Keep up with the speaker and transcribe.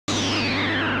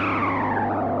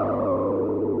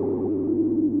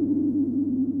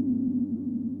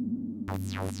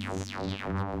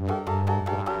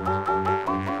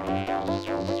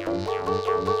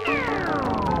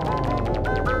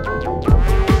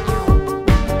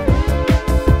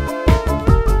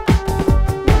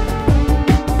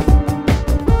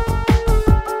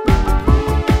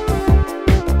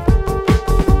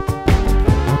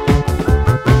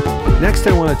Next,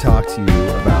 I want to talk to you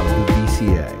about the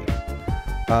VCA.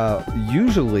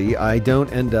 Usually, I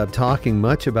don't end up talking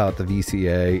much about the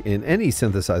VCA in any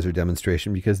synthesizer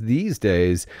demonstration because these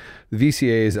days, the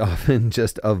VCA is often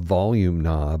just a volume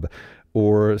knob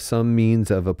or some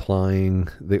means of applying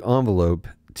the envelope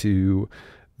to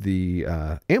the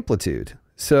amplitude.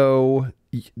 So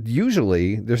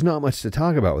usually, there's not much to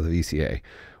talk about with the VCA,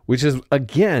 which is,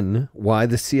 again, why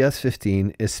the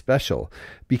CS-15 is special,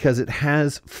 because it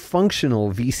has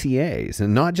functional VCAs,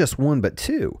 and not just one, but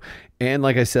two. And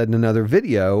like I said in another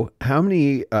video, how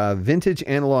many vintage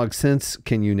analog synths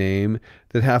can you name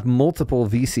that have multiple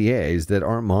VCAs that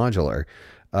aren't modular?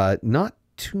 Not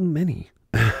too many.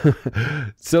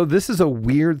 So this is a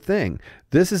weird thing.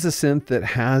 This is a synth that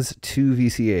has two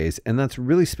VCAs, and that's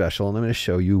really special, and I'm going to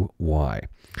show you why.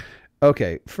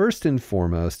 Okay, first and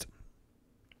foremost,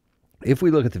 if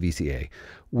we look at the VCA,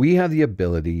 we have the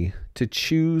ability to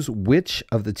choose which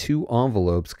of the two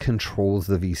envelopes controls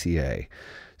the VCA.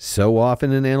 So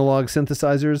often in analog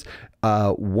synthesizers,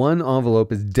 one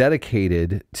envelope is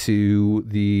dedicated to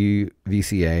the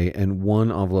VCA and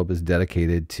one envelope is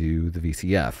dedicated to the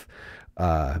VCF.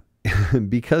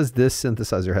 Because this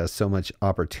synthesizer has so much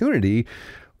opportunity,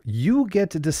 you get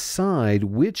to decide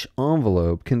which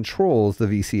envelope controls the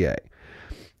VCA.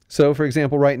 So for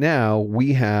example, right now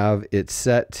we have it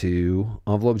set to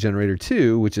envelope generator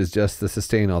 2, which is just the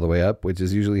sustain all the way up, which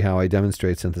is usually how I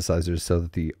demonstrate synthesizers so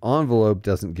that the envelope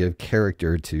doesn't give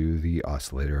character to the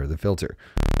oscillator or the filter.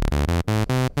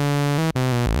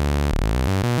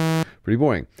 Pretty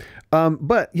boring.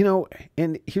 But, you know,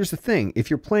 and here's the thing. If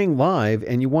you're playing live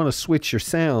and you want to switch your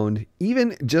sound,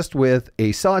 even just with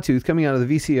a sawtooth coming out of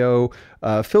the VCO,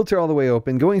 filter all the way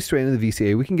open, going straight into the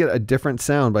VCA, we can get a different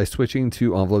sound by switching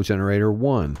to envelope generator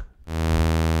 1.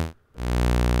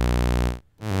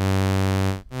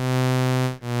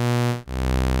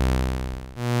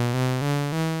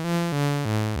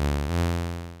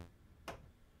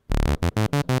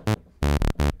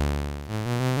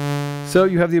 So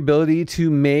you have the ability to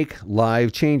make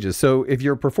live changes. So if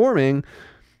you're performing,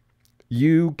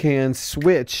 you can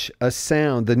switch a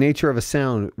sound, the nature of a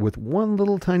sound, with one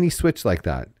little tiny switch like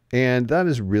that. And that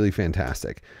is really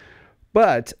fantastic.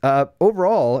 But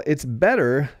overall, it's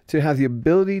better to have the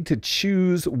ability to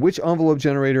choose which envelope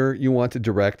generator you want to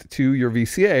direct to your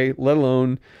VCA, let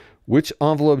alone which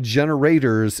envelope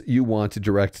generators you want to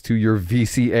direct to your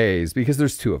VCAs, because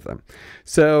there's two of them.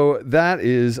 So that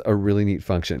is a really neat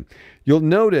function. You'll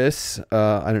notice,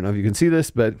 I don't know if you can see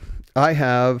this, but I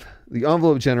have the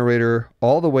envelope generator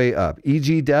all the way up.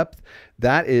 EG depth,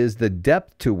 that is the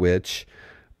depth to which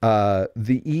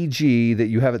the EG that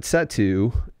you have it set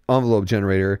to, envelope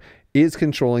generator, is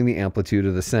controlling the amplitude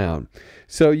of the sound.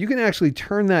 So you can actually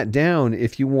turn that down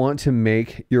if you want to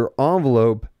make your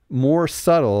envelope more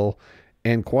subtle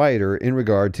and quieter in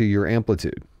regard to your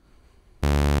amplitude.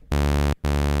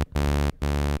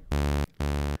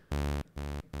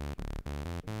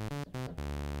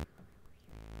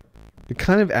 It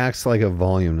kind of acts like a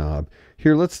volume knob.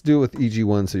 Here, let's do it with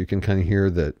EG1 so you can kind of hear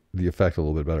the effect a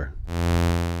little bit better.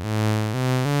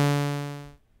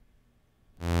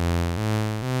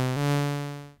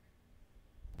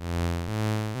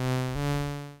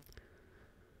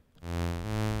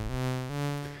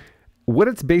 What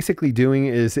it's basically doing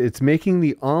is it's making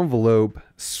the envelope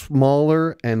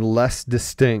smaller and less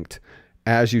distinct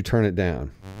as you turn it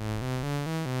down.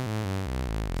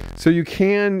 So you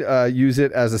can use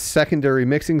it as a secondary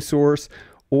mixing source,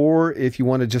 or if you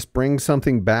want to just bring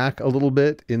something back a little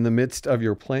bit in the midst of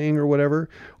your playing or whatever,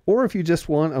 or if you just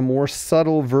want a more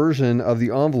subtle version of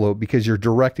the envelope because you're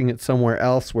directing it somewhere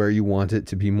else where you want it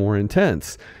to be more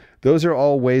intense. Those are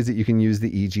all ways that you can use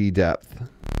the EG depth.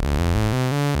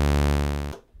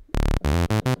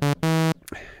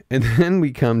 And then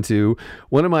we come to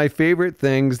one of my favorite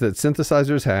things that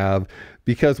synthesizers have,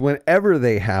 because whenever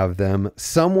they have them,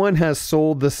 someone has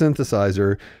sold the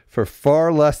synthesizer for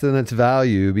far less than its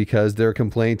value because their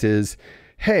complaint is,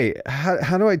 hey,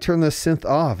 how do I turn this synth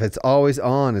off? It's always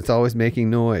on. It's always making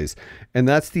noise. And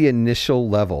that's the initial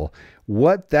level.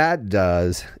 What that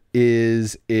does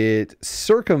is it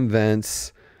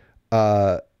circumvents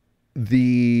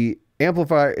the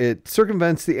amplifier. It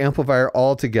circumvents the amplifier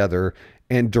altogether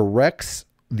and directs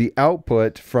the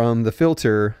output from the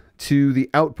filter to the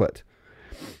output.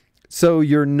 So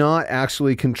you're not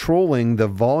actually controlling the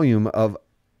volume of,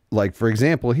 like, for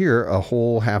example, here, a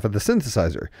whole half of the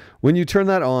synthesizer. When you turn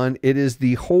that on, it is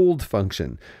the hold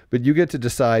function, but you get to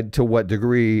decide to what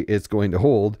degree it's going to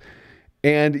hold.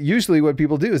 And usually what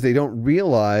people do is they don't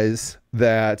realize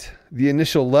that the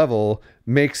initial level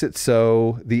makes it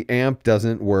so the amp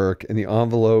doesn't work and the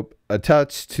envelope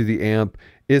attached to the amp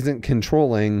isn't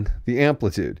controlling the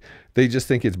amplitude. They just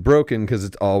think it's broken because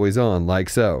it's always on, like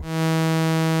so.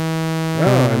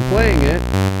 Oh, I'm playing it,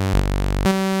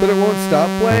 but it won't stop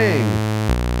playing.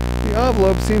 The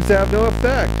envelope seems to have no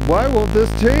effect. Why won't this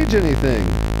change anything?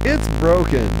 It's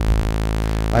broken.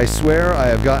 I swear I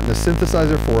have gotten a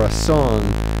synthesizer for a song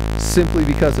simply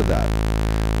because of that.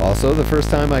 Also, the first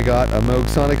time I got a Moog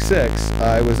Sonic 6,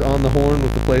 I was on the horn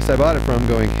with the place I bought it from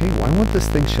going, hey, why won't this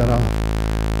thing shut off?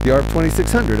 The ARP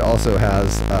 2600 also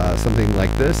has something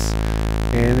like this,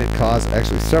 and it causes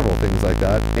actually several things like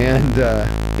that, and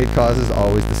it causes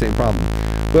always the same problem.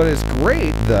 But it's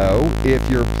great, though, if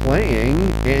you're playing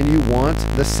and you want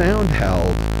the sound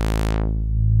held.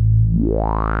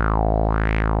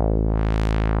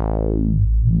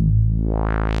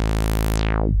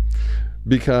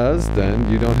 Because then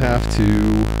you don't have to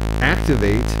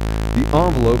activate the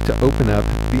envelope to open up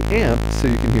the amp so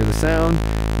you can hear the sound.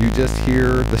 You just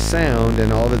hear the sound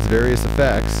and all of its various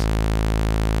effects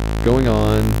going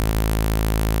on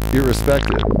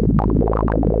irrespective.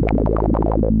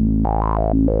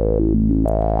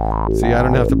 See, I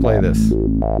don't have to play this.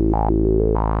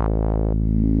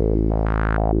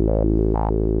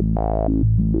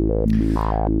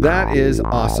 That is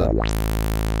awesome.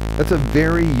 That's a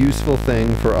very useful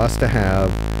thing for us to have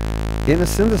in a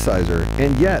synthesizer,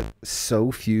 and yet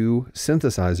so few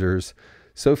synthesizers,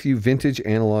 so few vintage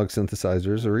analog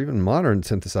synthesizers or even modern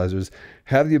synthesizers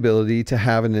have the ability to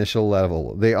have an initial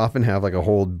level. They often have like a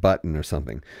hold button or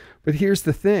something. But here's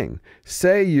the thing.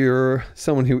 Say you're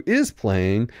someone who is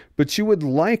playing, but you would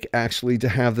like actually to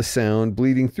have the sound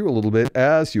bleeding through a little bit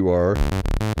as you are.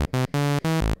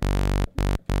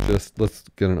 Just let's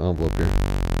get an envelope here.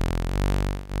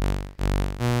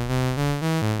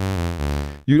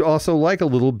 You'd also like a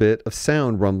little bit of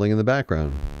sound rumbling in the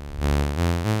background.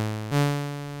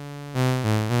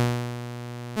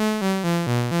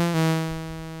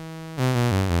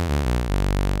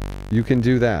 You can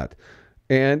do that.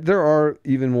 And there are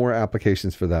even more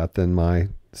applications for that than my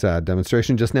sad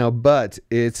demonstration just now, but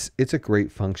it's a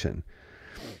great function.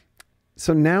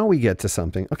 So now we get to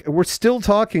something. Okay, we're still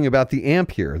talking about the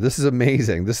amp here. This is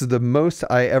amazing. This is the most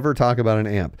I ever talk about an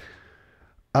amp.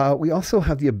 We also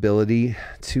have the ability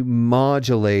to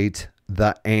modulate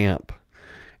the amp.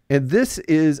 And this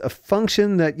is a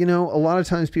function that, you know, a lot of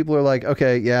times people are like,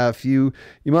 okay, yeah, if you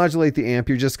modulate the amp,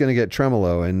 you're just going to get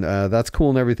tremolo. And that's cool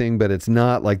and everything, but it's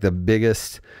not like the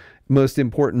biggest, most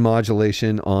important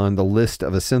modulation on the list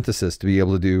of a synthesis to be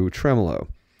able to do tremolo,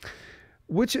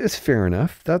 which is fair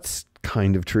enough. That's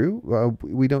kind of true.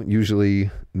 We don't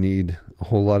usually need a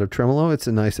whole lot of tremolo. It's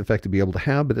a nice effect to be able to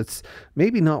have, but it's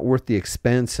maybe not worth the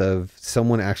expense of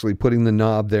someone actually putting the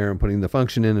knob there and putting the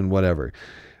function in and whatever.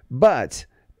 But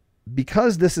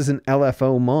because this is an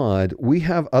LFO mod, we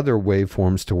have other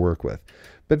waveforms to work with.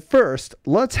 But first,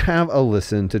 let's have a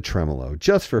listen to tremolo,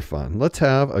 just for fun. Let's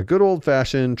have a good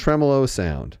old-fashioned tremolo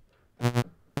sound.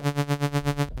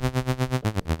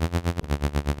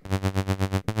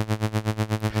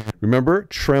 Remember,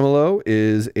 tremolo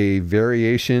is a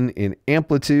variation in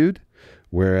amplitude,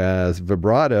 whereas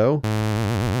vibrato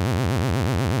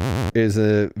is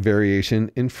a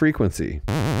variation in frequency.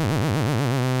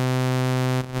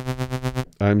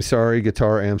 I'm sorry,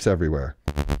 guitar amps everywhere.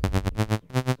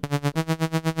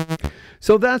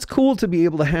 So that's cool to be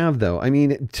able to have, though. I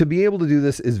mean, to be able to do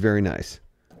this is very nice.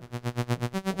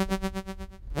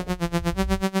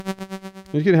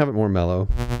 You can have it more mellow.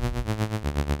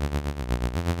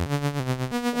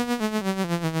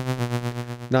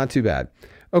 Not too bad.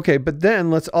 Okay, but then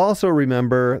let's also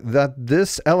remember that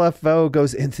this LFO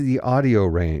goes into the audio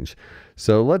range.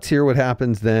 So let's hear what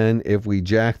happens then if we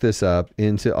jack this up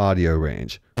into audio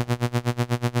range.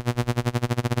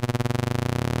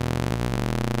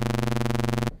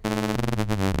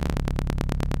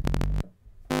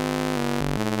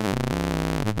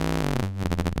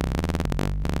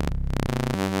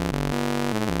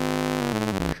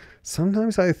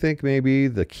 Sometimes I think maybe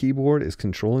the keyboard is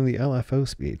controlling the LFO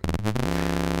speed.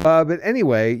 But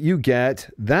anyway, you get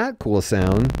that cool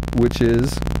sound, which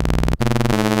is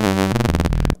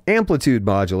amplitude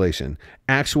modulation,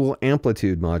 actual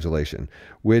amplitude modulation,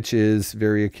 which is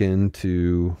very akin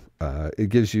to, it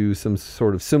gives you some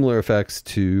sort of similar effects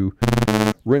to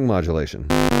ring modulation.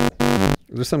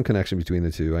 There's some connection between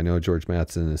the two. I know George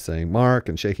Mattson is saying Mark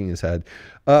and shaking his head.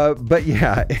 But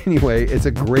yeah, anyway, it's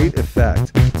a great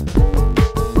effect.